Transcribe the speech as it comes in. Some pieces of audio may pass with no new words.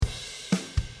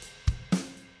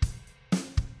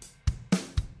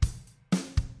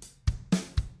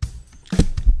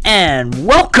and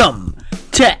welcome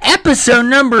to episode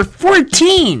number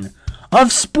 14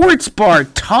 of Sports Bar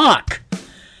Talk.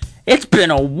 It's been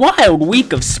a wild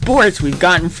week of sports. We've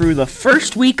gotten through the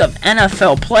first week of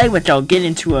NFL play, which I'll get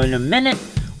into in a minute.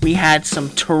 We had some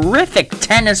terrific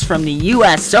tennis from the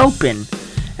U.S. Open,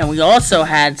 and we also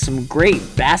had some great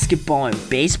basketball and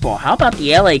baseball. How about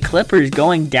the LA Clippers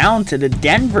going down to the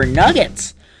Denver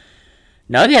Nuggets?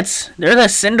 Nuggets, they're the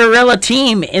Cinderella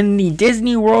team in the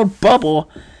Disney World bubble,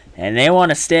 and they want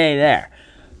to stay there.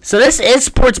 So this is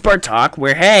Sports Bar Talk,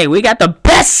 where, hey, we got the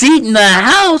best seat in the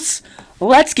house.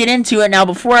 Let's get into it. Now,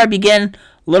 before I begin,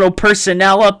 little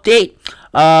personnel update.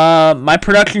 My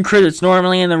production crew that's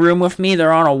normally in the room with me,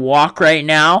 they're on a walk right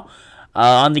now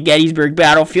on the Gettysburg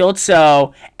Battlefield.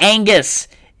 So, Angus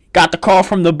got the call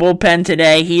from the bullpen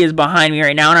today. He is behind me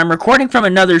right now, and I'm recording from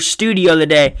another studio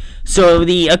today. So,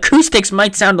 the acoustics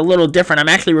might sound a little different. I'm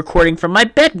actually recording from my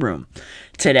bedroom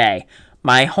today.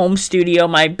 My home studio,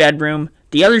 my bedroom.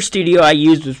 The other studio I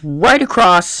used was right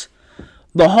across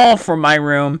the hall from my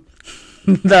room,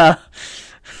 the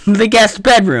guest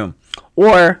bedroom.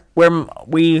 Or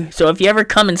so if you ever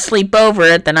come and sleep over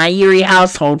at the Nairi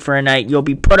household for a night, you'll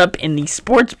be put up in the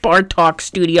Sports Bar Talk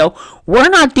studio. We're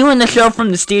not doing the show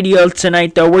from the studio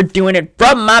tonight, though. We're doing it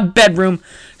from my bedroom.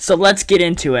 So let's get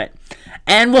into it.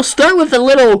 And we'll start with a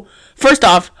little. First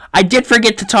off, I did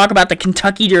forget to talk about the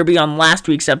Kentucky Derby on last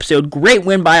week's episode. Great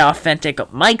win by Authentic.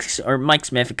 Mike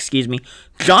Smith.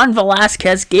 John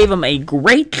Velasquez gave him a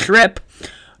great trip.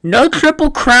 No Triple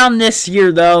Crown this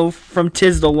year, though, from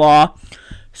Tiz the Law.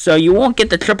 So you won't get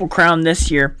the Triple Crown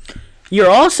this year. You're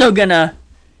also going to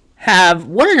have...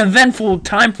 What an eventful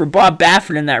time for Bob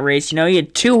Baffert in that race. You know, he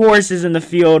had two horses in the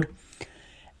field,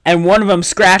 and one of them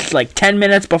scratched like 10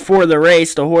 minutes before the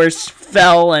race. The horse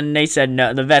fell, and they said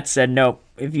no. The vet said, no,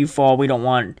 if you fall, we don't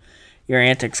want your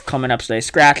antics coming up, so they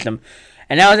scratched him.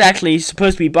 And that was actually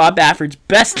supposed to be Bob Baffert's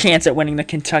best chance at winning the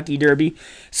Kentucky Derby.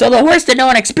 So the horse that no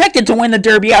one expected to win the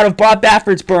Derby out of Bob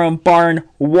Baffert's barn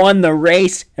won the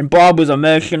race. And Bob was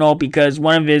emotional because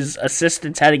one of his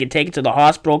assistants had to get taken to the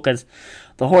hospital because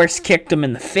the horse kicked him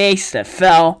in the face that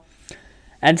fell.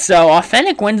 And so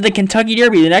Authentic wins the Kentucky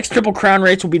Derby. The next Triple Crown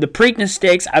race will be the Preakness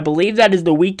Stakes. I believe that is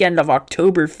the weekend of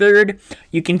October 3rd.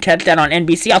 You can catch that on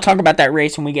NBC. I'll talk about that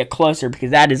race when we get closer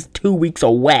because that is 2 weeks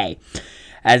away,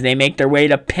 as they make their way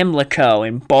to Pimlico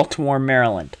in Baltimore,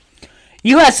 Maryland.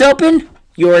 U.S. Open,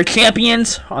 your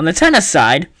champions on the tennis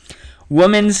side.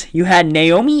 Women's, you had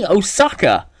Naomi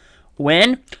Osaka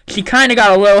win. She kind of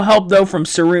got a little help, though, from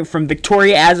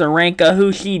Victoria Azarenka,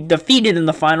 who she defeated in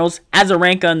the finals.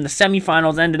 Azarenka in the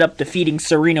semifinals ended up defeating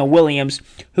Serena Williams,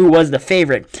 who was the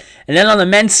favorite. And then on the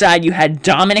men's side, you had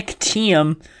Dominic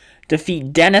Thiem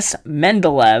defeat Denis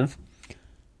Mendeleev.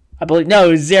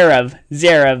 Zverev.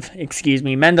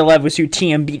 Mendeleev was who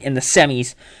Thiem beat in the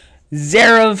semis.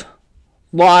 Zverev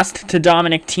lost to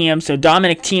Dominic Thiem, so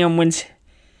Dominic Thiem wins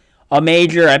a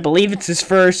major. I believe it's his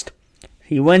first.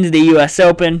 He wins the U.S.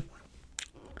 Open.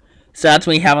 So that's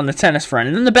what we have on the tennis front.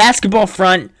 And then the basketball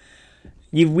front,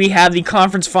 we have the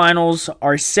conference finals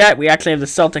are set. We actually have the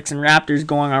Celtics and Raptors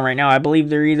going on right now. I believe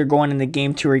they're either going into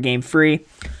game 2 or game 3.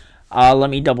 Let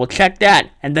me double check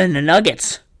that. And then the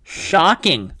Nuggets.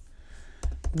 Shocking.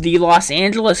 The Los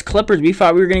Angeles Clippers, we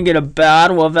thought we were going to get a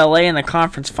battle of LA in the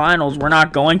conference finals. We're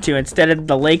not going to. Instead,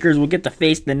 the Lakers will get to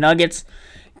face the Nuggets.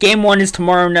 Game 1 is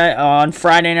tomorrow night, on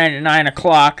Friday night at 9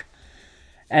 o'clock.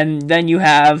 And then you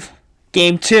have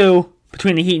Game 2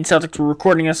 between the Heat and Celtics. We're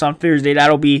recording this on Thursday.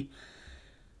 That'll be...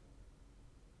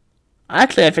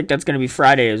 Actually, I think that's going to be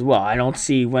Friday as well. I don't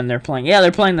see when they're playing. Yeah,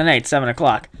 they're playing the night, 7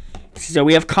 o'clock. So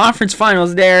we have conference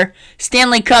finals there.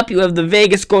 Stanley Cup, you have the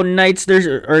Vegas Golden Knights.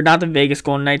 Not the Vegas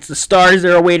Golden Knights. The Stars,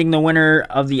 they're awaiting the winner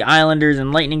of the Islanders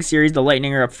and Lightning series. The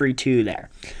Lightning are up 3-2 there.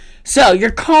 So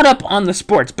you're caught up on the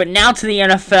sports. But now to the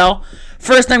NFL.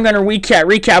 First, I'm going to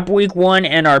recap week 1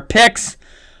 and our picks.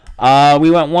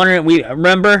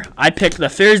 Remember, I picked the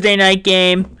Thursday night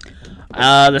game,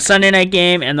 the Sunday night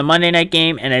game, and the Monday night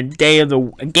game, and a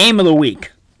game of the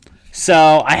week.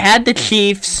 So I had the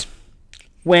Chiefs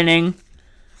winning.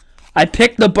 I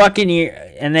picked the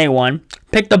Buccaneers, and they won.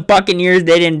 Picked the Buccaneers,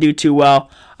 they didn't do too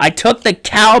well. I took the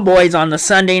Cowboys on the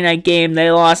Sunday night game, they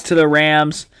lost to the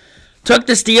Rams. Took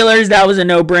the Steelers, that was a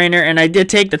no-brainer, and I did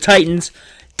take the Titans.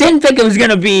 Didn't think it was going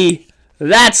to be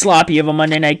that sloppy of a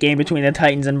Monday night game between the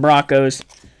Titans and Broncos.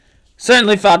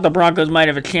 Certainly thought the Broncos might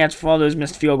have a chance for all those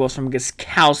missed field goals from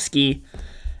Gostkowski.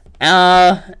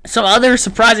 Some other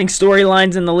surprising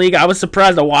storylines in the league. I was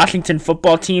surprised the Washington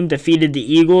football team defeated the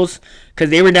Eagles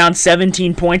because they were down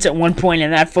 17 points at one point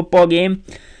in that football game.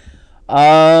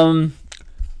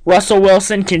 Russell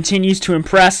Wilson continues to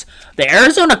impress. The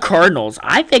Arizona Cardinals,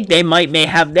 I think they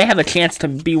have a chance to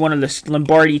be one of the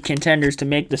Lombardi contenders to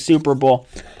make the Super Bowl.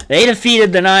 They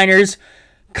defeated the Niners.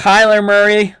 Kyler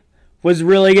Murray was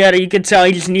really good. You could tell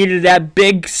he just needed that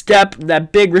big step,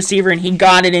 that big receiver, and he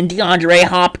got it in DeAndre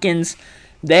Hopkins.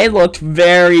 They looked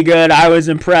very good. I was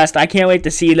impressed. I can't wait to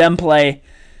see them play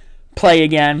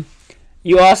again.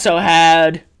 You also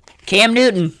had Cam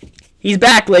Newton. He's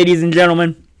back, ladies and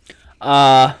gentlemen.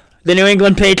 The New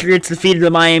England Patriots defeated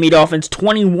the Miami Dolphins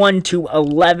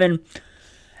 21-11.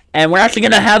 And we're actually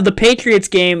going to have the Patriots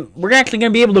game. We're actually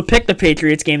going to be able to pick the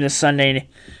Patriots game this Sunday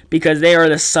because they are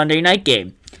the Sunday night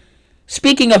game.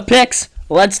 Speaking of picks,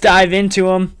 let's dive into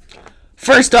them.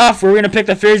 First off, we're going to pick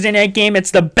the Thursday night game.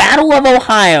 It's the Battle of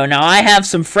Ohio. Now, I have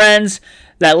some friends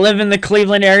that live in the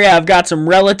Cleveland area. I've got some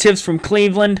relatives from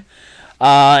Cleveland in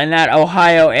that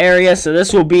Ohio area. So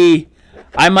this will be,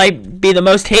 I might be the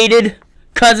most hated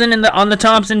cousin on the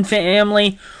Thompson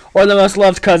family or the most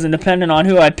loved cousin, depending on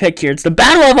who I pick here. It's the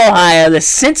Battle of Ohio, the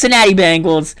Cincinnati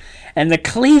Bengals, and the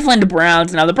Cleveland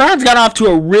Browns. Now, the Browns got off to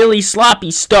a really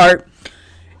sloppy start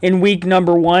in week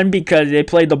number 1 because they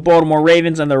played the Baltimore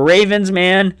Ravens, and the Ravens,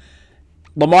 man,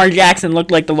 Lamar Jackson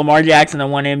looked like the Lamar Jackson that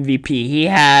won MVP. He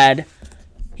had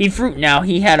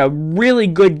a really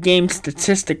good game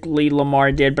statistically,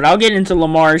 Lamar did, but I'll get into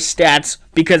Lamar's stats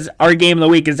because our game of the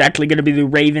week is actually going to be the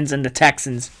Ravens and the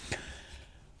Texans.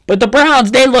 But the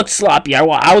Browns, they looked sloppy. I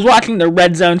was watching the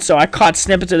red zone, so I caught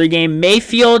snippets of the game.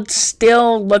 Mayfield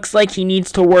still looks like he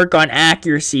needs to work on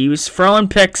accuracy. He was throwing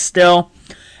picks still.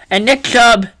 And Nick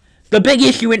Chubb, the big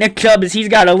issue with Nick Chubb is he's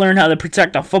got to learn how to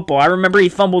protect the football. I remember he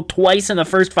fumbled twice in the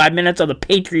first 5 minutes of the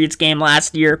Patriots game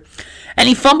last year. And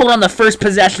he fumbled on the first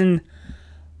possession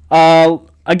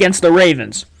against the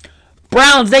Ravens.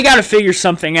 Browns, they got to figure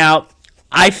something out.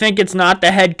 I think it's not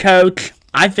the head coach.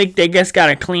 I think they just got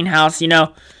to clean house.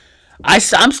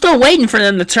 I'm still waiting for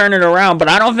them to turn it around, but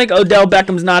I don't think Odell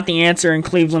Beckham's not the answer in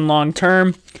Cleveland long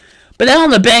term. But then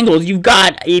on the Bengals, you've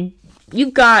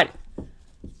got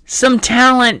some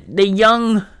talent.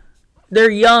 They're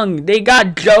young. They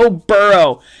got Joe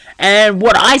Burrow. And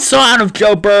what I saw out of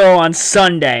Joe Burrow on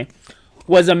Sunday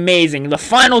was amazing. The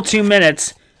final 2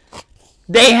 minutes,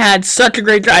 they had such a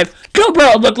great drive. Joe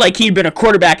Burrow looked like he'd been a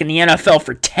quarterback in the NFL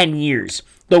for 10 years.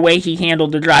 The way he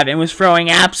handled the drive and was throwing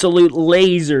absolute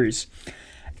lasers.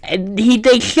 And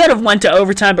they should have went to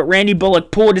overtime, but Randy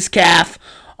Bullock pulled his calf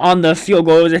on the field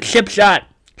goal. It was a chip shot.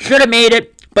 Should have made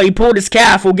it, but he pulled his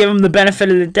calf. We'll give him the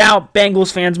benefit of the doubt.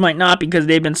 Bengals fans might not because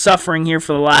they've been suffering here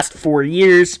for the last 4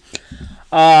 years.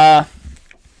 Of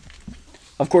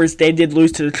course, they did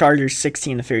lose to the Chargers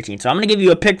 16-13. So I'm going to give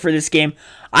you a pick for this game.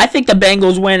 I think the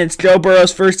Bengals win. It's Joe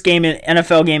Burrow's first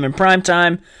NFL game in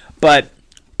primetime. But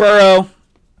Burrow,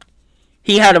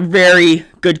 he had a very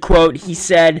good quote. He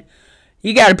said,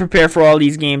 "You got to prepare for all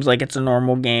these games like it's a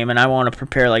normal game, and I want to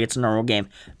prepare like it's a normal game."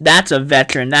 That's a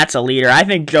veteran. That's a leader. I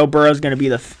think Joe Burrow is going to be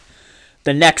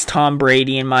the next Tom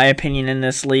Brady, in my opinion, in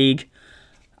this league.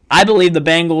 I believe the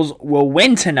Bengals will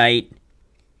win tonight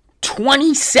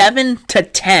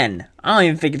 27-10. I don't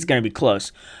even think it's going to be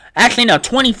close. Actually, no,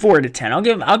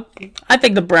 24-10. I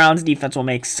think the Browns defense will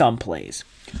make some plays.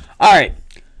 All right.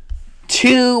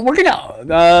 We'll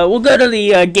go to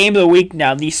the game of the week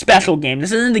now, the special game.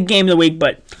 This isn't the game of the week,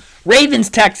 but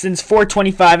Ravens-Texans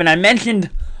 425, and I mentioned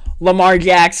Lamar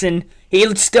Jackson.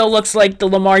 He still looks like the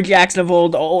Lamar Jackson of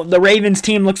old. The Ravens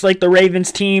team looks like the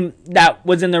Ravens team that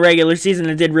was in the regular season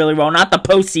and did really well, not the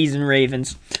postseason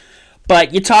Ravens.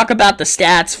 But you talk about the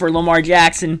stats for Lamar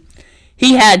Jackson.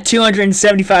 He had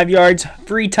 275 yards,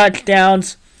 3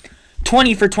 touchdowns,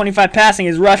 20 for 25 passing.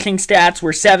 His rushing stats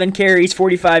were 7 carries,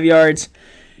 45 yards.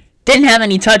 Didn't have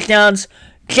any touchdowns.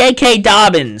 J.K.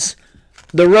 Dobbins,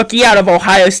 the rookie out of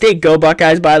Ohio State. Go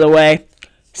Buckeyes, by the way.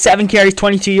 7 carries,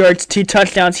 22 yards, 2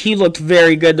 touchdowns. He looked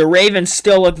very good. The Ravens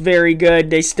still look very good.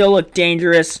 They still look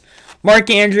dangerous. Mark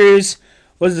Andrews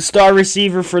was the star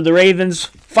receiver for the Ravens.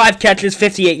 5 catches,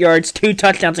 58 yards, 2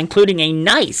 touchdowns, including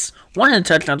one of the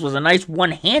touchdowns was a nice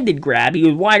one-handed grab. He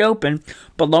was wide open,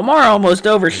 but Lamar almost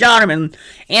overshot him, and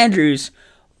Andrews,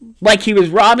 like he was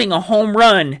robbing a home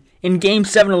run in Game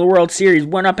 7 of the World Series,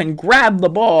 went up and grabbed the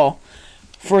ball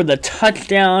for the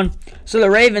touchdown. So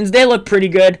the Ravens, they look pretty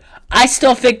good. I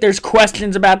still think there's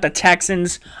questions about the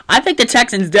Texans. I think the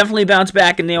Texans definitely bounce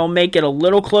back, and they'll make it a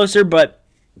little closer, but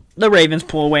the Ravens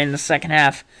pull away in the second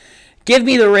half. Give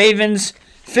me the Ravens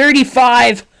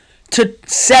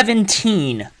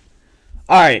 35-17.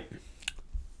 All right.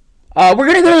 We're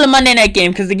going to go to the Monday night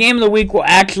game because the game of the week will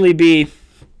actually be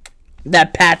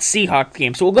that Pats Seahawks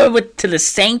game. So we'll go to the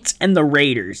Saints and the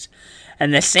Raiders.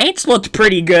 And the Saints looked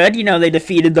pretty good. They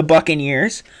defeated the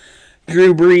Buccaneers.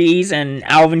 Drew Brees and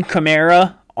Alvin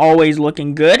Kamara always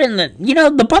looking good. And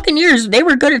the Buccaneers, they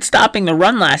were good at stopping the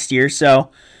run last year.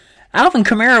 So Alvin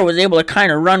Kamara was able to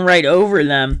kind of run right over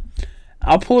them.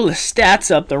 I'll pull the stats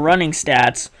up, the running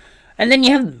stats. And then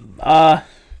you have,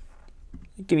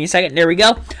 give me a second. There we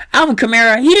go. Alvin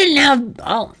Kamara,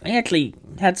 he actually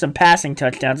had some passing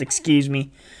touchdowns, excuse me.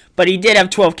 But he did have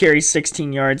 12 carries,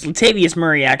 16 yards. Latavius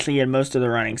Murray actually had most of the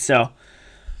running. So,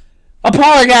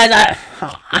 apologize.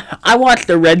 I watch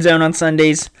the Red Zone on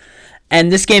Sundays.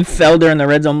 And this game fell during the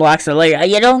Red Zone block. So,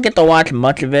 you don't get to watch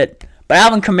much of it. But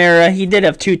Alvin Kamara, he did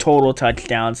have 2 total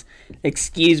touchdowns.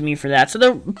 Excuse me for that. So,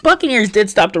 the Buccaneers did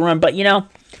stop the run. But,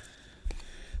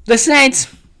 the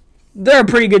Saints, they're a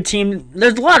pretty good team.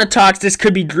 There's a lot of talks this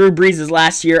could be Drew Brees'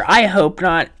 last year. I hope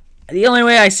not. The only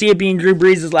way I see it being Drew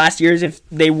Brees' last year is if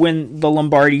they win the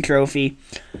Lombardi Trophy.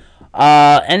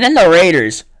 And then the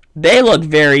Raiders, they look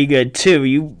very good too.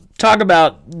 You talk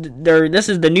about this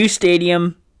is the new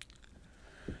stadium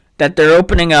that they're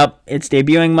opening up. It's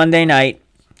debuting Monday night.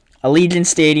 Allegiant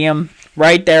Stadium,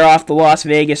 right there off the Las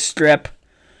Vegas Strip.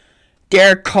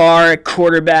 Derek Carr at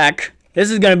quarterback.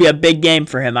 This is going to be a big game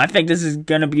for him. I think this is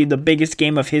going to be the biggest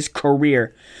game of his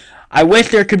career. I wish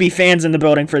there could be fans in the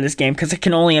building for this game because I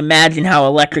can only imagine how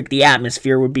electric the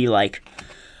atmosphere would be like.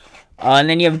 And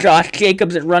then you have Josh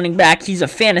Jacobs at running back. He's a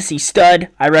fantasy stud.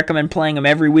 I recommend playing him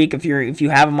every week if you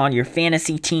have him on your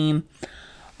fantasy team.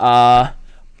 But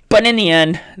in the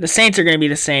end, the Saints are going to be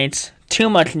the Saints. Too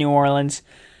much New Orleans.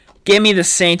 Give me the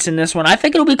Saints in this one. I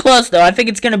think it'll be close, though. I think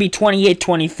it's going to be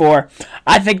 28-24.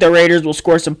 I think the Raiders will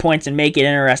score some points and make it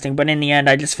interesting. But in the end,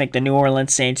 I just think the New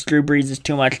Orleans Saints, Drew Brees is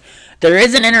too much. There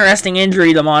is an interesting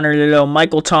injury to monitor, though.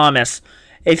 Michael Thomas.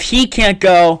 If he can't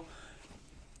go,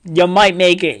 you might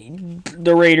make it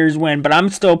the Raiders win. But I'm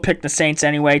still pick the Saints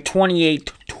anyway.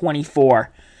 28-24.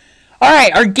 All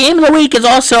right, our game of the week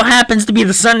also happens to be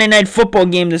the Sunday Night Football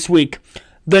game this week.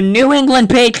 The New England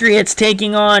Patriots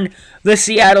taking on the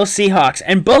Seattle Seahawks.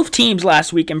 And both teams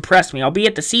last week impressed me,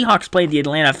 albeit the Seahawks played the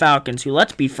Atlanta Falcons, who,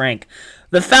 let's be frank,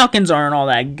 the Falcons aren't all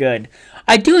that good.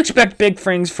 I do expect big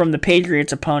things from the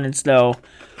Patriots' opponents, though,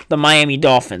 the Miami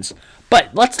Dolphins. But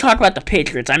let's talk about the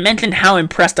Patriots. I mentioned how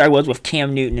impressed I was with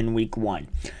Cam Newton in Week 1.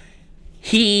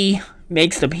 He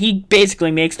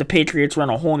basically makes the Patriots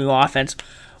run a whole new offense.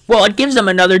 Well, it gives them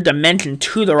another dimension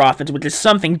to their offense, which is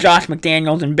something Josh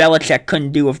McDaniels and Belichick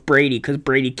couldn't do with Brady, because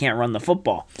Brady can't run the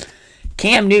football.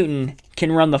 Cam Newton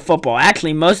can run the football.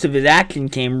 Actually, most of his action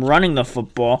came running the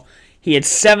football. He had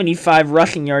 75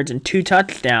 rushing yards and 2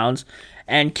 touchdowns,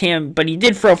 but he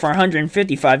did throw for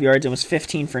 155 yards and was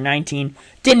 15 for 19.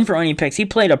 Didn't throw any picks. He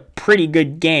played a pretty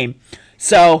good game.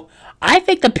 So, I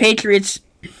think the Patriots,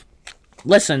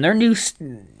 listen, their new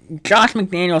Josh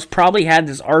McDaniels probably had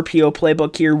this RPO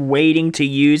playbook here waiting to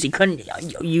use. He couldn't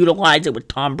utilize it with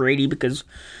Tom Brady because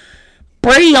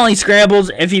Brady only scrambles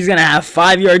if he's going to have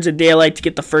 5 yards of daylight to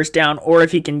get the first down or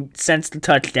if he can sense the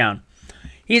touchdown.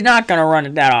 He's not going to run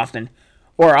it that often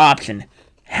or option.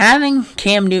 Having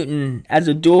Cam Newton as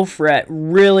a dual threat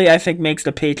really, I think, makes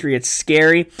the Patriots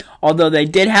scary, although they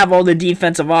did have all the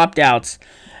defensive opt-outs.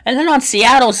 And then on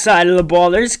Seattle's side of the ball,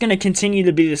 they're just going to continue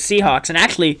to be the Seahawks. And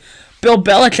actually, Bill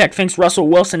Belichick thinks Russell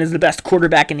Wilson is the best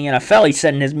quarterback in the NFL, he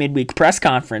said in his midweek press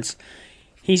conference.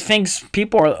 He thinks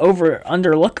people are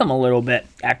underlook him a little bit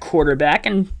at quarterback.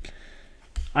 And,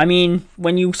 I mean,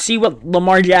 when you see what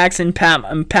Lamar Jackson and Pat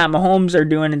Mahomes are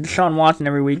doing and Deshaun Watson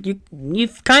every week, you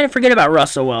kind of forget about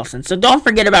Russell Wilson. So don't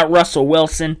forget about Russell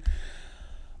Wilson.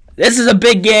 This is a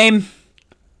big game.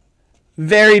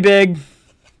 Very big.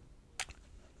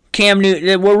 Cam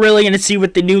Newton, we're really going to see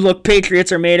what the new look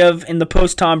Patriots are made of in the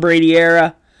post-Tom Brady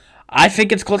era. I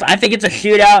think it's close. I think it's a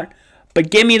shootout,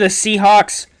 but give me the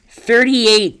Seahawks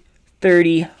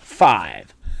 38-35.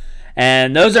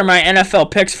 And those are my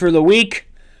NFL picks for the week.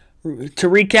 To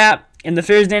recap, in the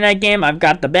Thursday night game, I've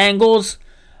got the Bengals.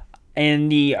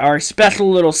 In our special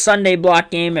little Sunday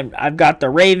block game, and I've got the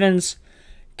Ravens.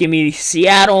 Give me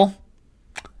Seattle.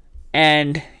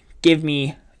 And give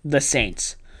me the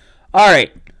Saints. All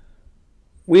right.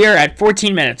 We are at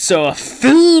 14 minutes, so a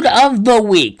food of the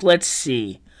week. Let's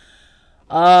see.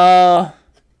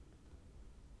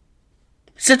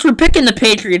 Since we're picking the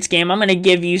Patriots game, I'm going to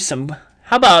give you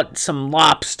how about some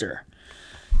lobster?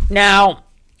 Now,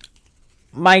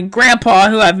 my grandpa,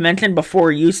 who I've mentioned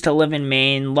before, used to live in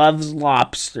Maine, loves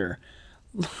lobster.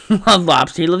 Love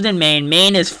lobster. He lived in Maine.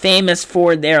 Maine is famous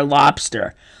for their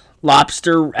lobster.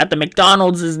 Lobster at the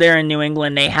McDonald's is there in New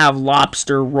England. They have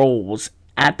lobster rolls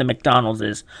at the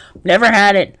McDonald's. Never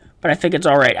had it. but I think it's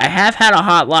alright. I have had a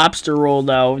hot lobster roll,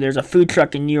 though. There's a food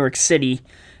truck in New York City.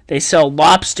 They sell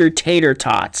lobster tater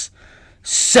tots.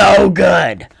 So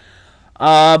good.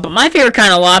 But my favorite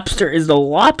kind of lobster is the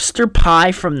lobster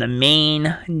pie from the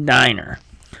Maine Diner.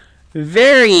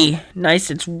 Very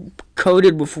nice. It's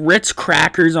coated with Ritz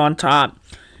crackers on top.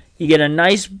 You get a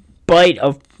nice bite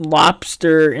of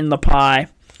lobster in the pie.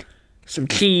 Some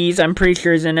cheese, I'm pretty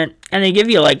sure, is in it. And they give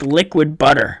you like liquid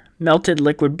butter. Melted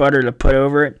liquid butter to put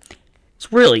over it.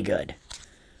 It's really good.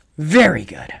 Very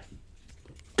good.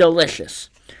 Delicious.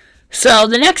 So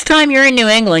the next time you're in New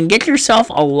England, get yourself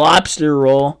a lobster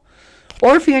roll.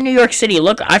 Or if you're in New York City,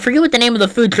 look, I forget what the name of the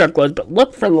food truck was, but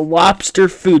look for the lobster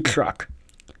food truck.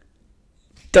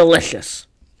 Delicious.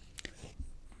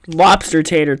 Lobster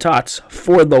tater tots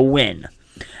for the win.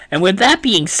 And with that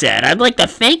being said, I'd like to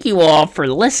thank you all for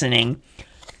listening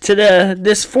to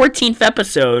this 14th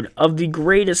episode of the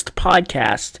greatest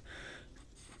podcast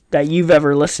that you've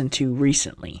ever listened to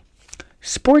recently.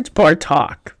 Sports Bar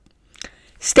Talk.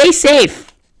 Stay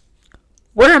safe.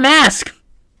 Wear a mask.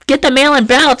 Get the mail-in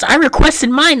ballots. I requested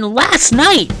mine last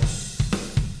night.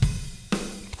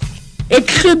 It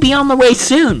should be on the way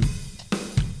soon.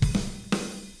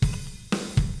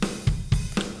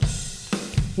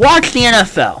 Watch the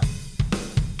NFL.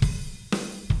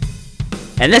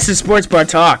 And this is Sports Bar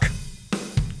Talk,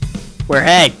 where,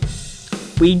 hey,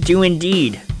 we do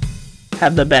indeed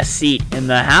have the best seat in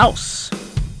the house.